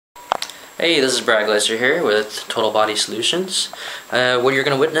Hey, this is Brad Glaser here with Total Body Solutions. What you're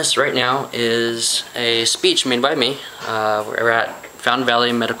going to witness right now is a speech made by me. We're at Fountain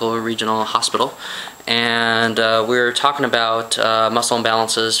Valley Medical Regional Hospital, and we're talking about muscle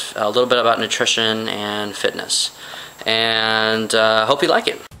imbalances, a little bit about nutrition and fitness, and hope you like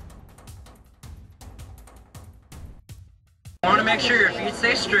it. You want to make sure your feet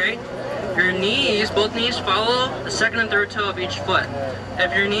stay straight. Your knees, both knees, follow the second and third toe of each foot.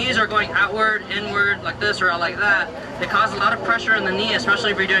 If your knees are going outward, inward, like this or out like that, it causes a lot of pressure in the knee,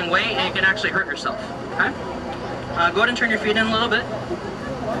 especially if you're doing weight, and you can actually hurt yourself. Okay? Go ahead and turn your feet in a little bit.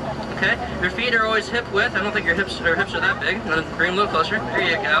 Okay? Your feet are always hip width. I don't think your hips are that big. Bring them a little closer. There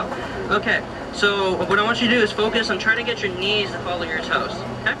you go. Okay. So what I want you to do is focus on trying to get your knees to follow your toes.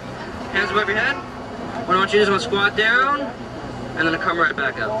 Okay? Hands above your head. What I want you to do is squat down, and then come right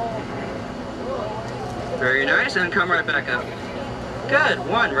back up. Very nice, and come right back up. Good,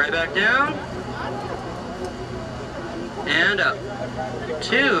 one, right back down. And up.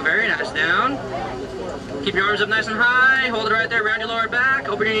 Two, very nice, down. Keep your arms up nice and high, hold it right there, round your lower back,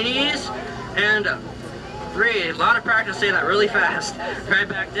 open your knees, and up. Three, a lot of practice, say that really fast. Right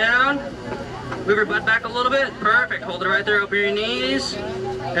back down. Move your butt back a little bit, perfect. Hold it right there, open your knees,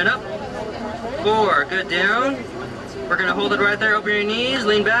 and up. Four, good, down. We're gonna hold it right there, open your knees,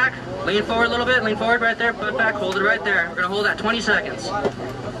 lean back, lean forward a little bit, lean forward right there, butt back, hold it right there. We're gonna hold that 20 seconds.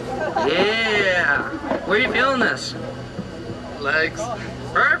 Yeah! Where are you feeling this? Legs.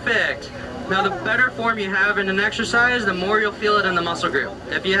 Perfect! Now the better form you have in an exercise, the more you'll feel it in the muscle group.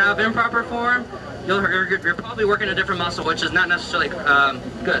 If you have improper form, you're probably working a different muscle, which is not necessarily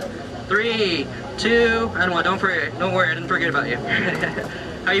good. 3, 2, and 1. Don't worry, I didn't forget about you.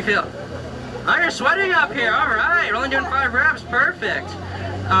 How you feel? Oh, you're sweating up here. All right, you're only doing 5 reps. Perfect.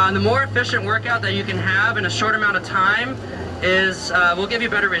 The more efficient workout that you can have in a short amount of time is will give you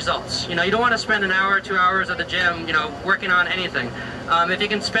better results. You know, you don't want to spend an hour, 2 hours at the gym, you know, working on anything. If you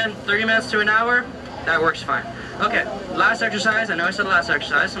can spend 30 minutes to an hour, that works fine. Okay, last exercise. I know I said last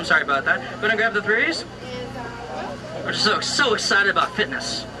exercise. I'm sorry about that. Go ahead and grab the threes. We're just so excited about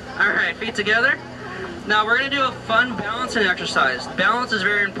fitness. All right, feet together. Now we're going to do a fun balancing exercise. Balance is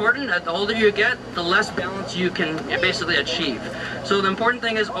very important. The older you get, the less balance you can basically achieve. So the important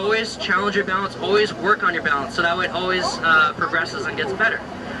thing is always challenge your balance, always work on your balance, so that way it always progresses and gets better.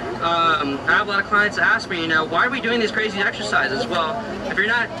 I have a lot of clients ask me, you know, why are we doing these crazy exercises? Well, if you're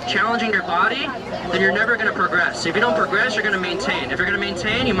not challenging your body, then you're never going to progress. If you don't progress, you're going to maintain. If you're going to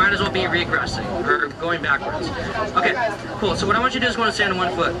maintain, you might as well be regressing or going backwards. Okay, cool. So what I want you to do is go and stand on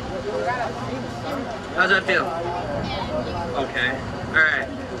one foot. How's that feel? Okay. Alright.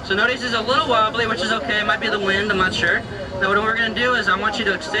 So notice it's a little wobbly, which is okay. It might be the wind, I'm not sure. Now what we're going to do is I want you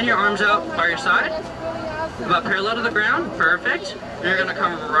to extend your arms out by your side, about parallel to the ground. Perfect. And you're going to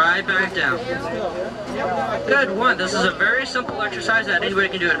come right back down. Good, one. This is a very simple exercise that anybody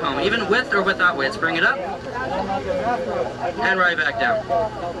can do at home, even with or without weights. Bring it up. And right back down.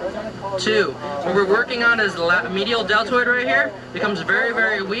 2. What we're working on is the medial deltoid right here. Becomes very,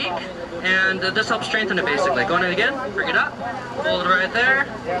 very weak. And this helps strengthen it basically. Going in again, bring it up, hold it right there,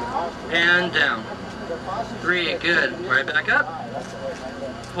 and down. 3, good. Right back up.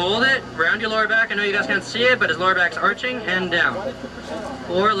 Hold it, round your lower back. I know you guys can't see it, but his lower back's arching, and down.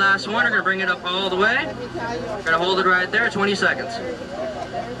 4, last one. We're going to bring it up all the way. We're going to hold it right there, 20 seconds.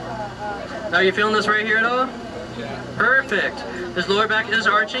 Now, are you feeling this right here at all? Perfect. His lower back is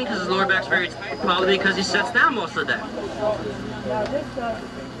arching because his lower back's very tight, probably because he sits down most of the day.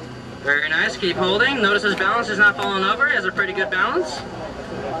 Very nice, keep holding. Notice his balance is not falling over. He has a pretty good balance.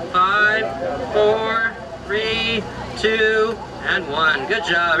 5, 4, 3, 2, and 1. Good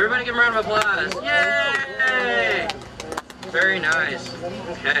job. Everybody give him a round of applause. Yay! Very nice.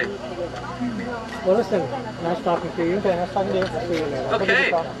 Okay. Well, listen, nice talking to you. Okay, nice talking to you. See you later.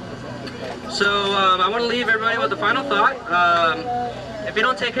 Okay. So I want to leave everybody with a final thought. If you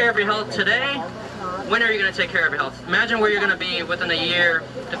don't take care of your health today, when are you going to take care of your health? Imagine where you're going to be within a year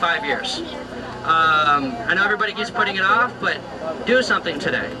to 5 years. I know everybody keeps putting it off, but do something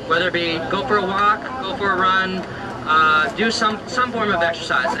today. Whether it be go for a walk, go for a run, do some form of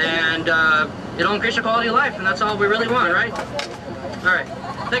exercise, and it'll increase your quality of life, and that's all we really want, right? All right.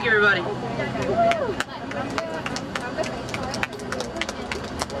 Thank you, everybody.